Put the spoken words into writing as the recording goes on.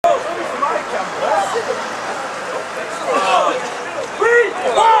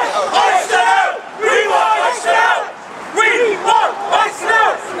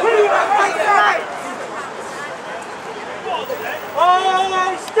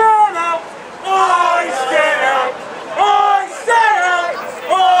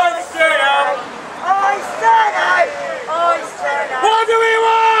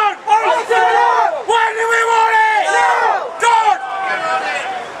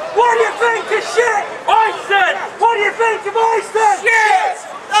of shit! Oyston! What do you think of Oyston? Shit!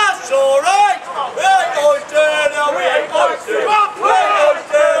 That's alright! We ain't Oyston and we ain't Oyston! We ain't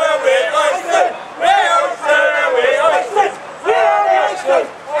Oyston and we ain't Oyston! We ain't Oyston and we ain't Oyston! We ain't Oyston!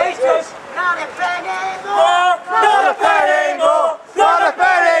 Oyston! Not a penny more! Not a penny more! Not a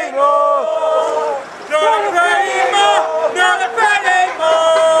penny more! Not a penny more! Not a penny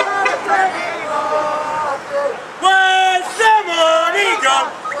more! Not a penny more! Where's the money gone?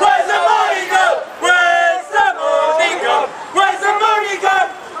 Where's the money gone? Where's the money gone? Where's the money gone?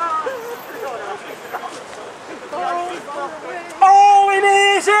 Oh, and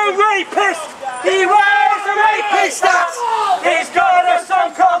he's a rapist! He wears a rapist hat! He's got a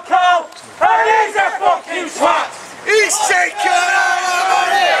son called Carl, and he's a fucking twat! He's taken our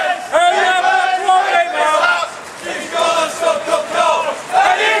money! And never talking about! He's got a son called Carl,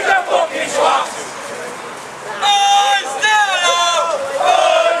 and he's a fucking twat! Oyston out!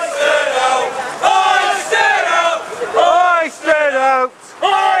 Oyston out! Oyston out! Oyston out!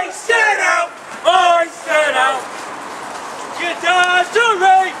 Oyston out! Oyston out! Your dad's a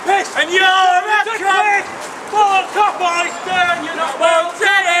rapist and you're a cunt! Fuck off Oyston, you're not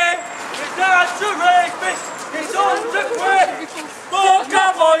wanted here! Your dad's a rapist, he's on to quit! Fuck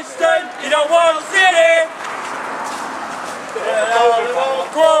off Oyston, you don't want it here! Get out of our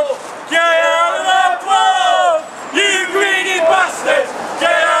club! Get out of our club! You greedy bastards!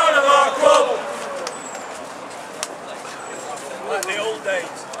 Get out of our club! Like the old days.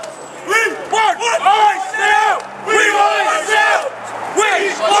 We want Oyston out! We want Oyston out!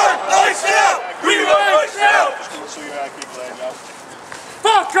 We want Oyston out! We want Oyston out!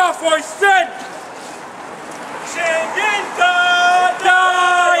 Fuck off Oyston! Singing die,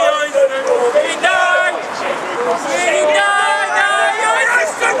 die, Oyston, fucking die! Singing die, die,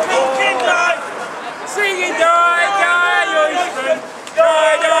 Oyston, fucking die! Singing die, die, Oyston,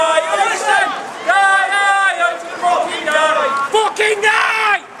 die, die, Oyston, die, die, Oyston, fucking die! Fucking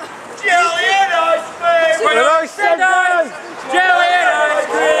die! Jelly and ice cream! When Oyston dies! Jelly and ice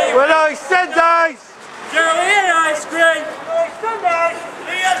cream! When Oyston dies! Jelly and ice cream! Oyston dies!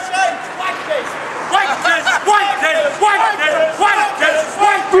 ESA! Wankers! Wankers! Wankers! Wankers! Wankers!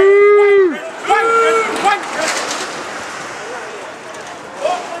 Wankers! Wankers! Wankers!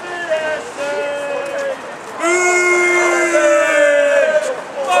 Up for the ESA!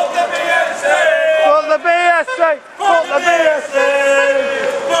 Fuck the BSA! Fuck the BSA!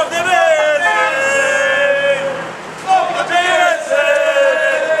 Fuck the BSA! Fuck the BSA!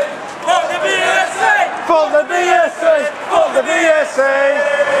 Fuck the BSA! Fuck the BSA! Fuck the BSA! Fuck the BSA!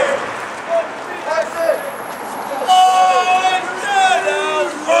 Oyston out!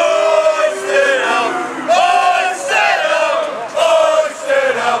 Oyston out! Oyston out!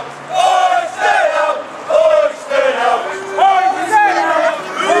 Oyston out! Oyston out! Oyston out! Oyston out!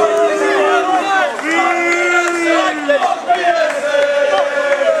 For the BSA!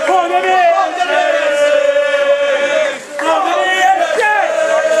 For the BSA! For the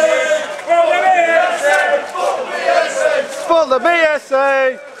BSA! Fuck the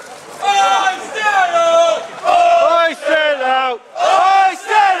BSA! Oyston out! Oyston out!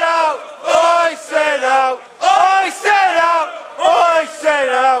 Oyston out! Oyston out! Oyston out! Oyston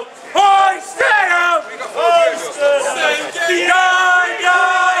out! Oyston out! Oyston! Die,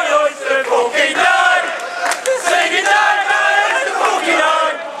 die, Oyston, fucking die! Sing it, die, die, Oyston, fucking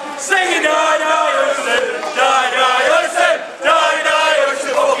die! Sing it, die, die, Oyston! Die, die, Oyston! Die, die,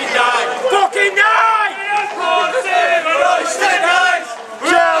 Oyston, fucking die! Fucking die! Oyston dies!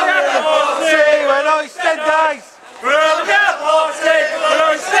 Jelly when Oyston dies! We'll get party when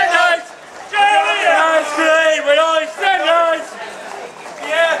Oyston dies! Jelly ice cream when Oyston dies! The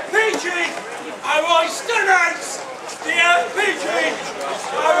FPG are Oystonites! The FPG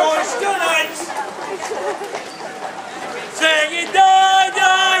are Oystonites! Singing die,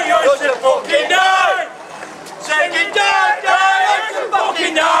 die, Oyston fucking die! Singing die, die, Oyston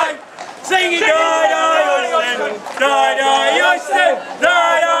fucking die! Singing die, die, Oyston! Die, die, Oyston!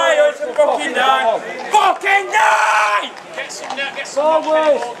 Die, die, Oyston fucking die! Fucking die!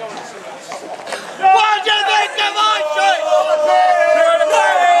 Forward! What do you think of Oyston?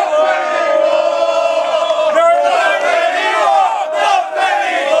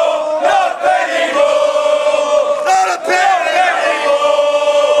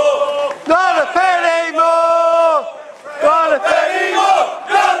 Not a penny more! Not a penny more! Not a penny more!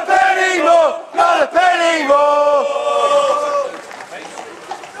 Not a penny more! Not a penny more!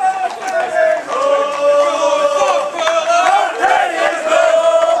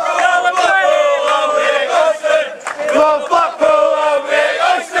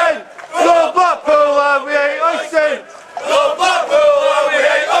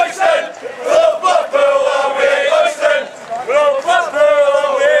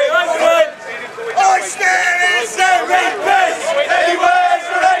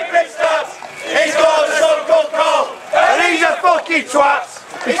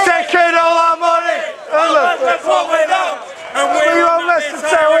 He's taking all our money. And look, that's what we know. And we won't listen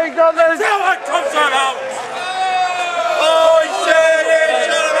to it. We got this. Till it comes on out.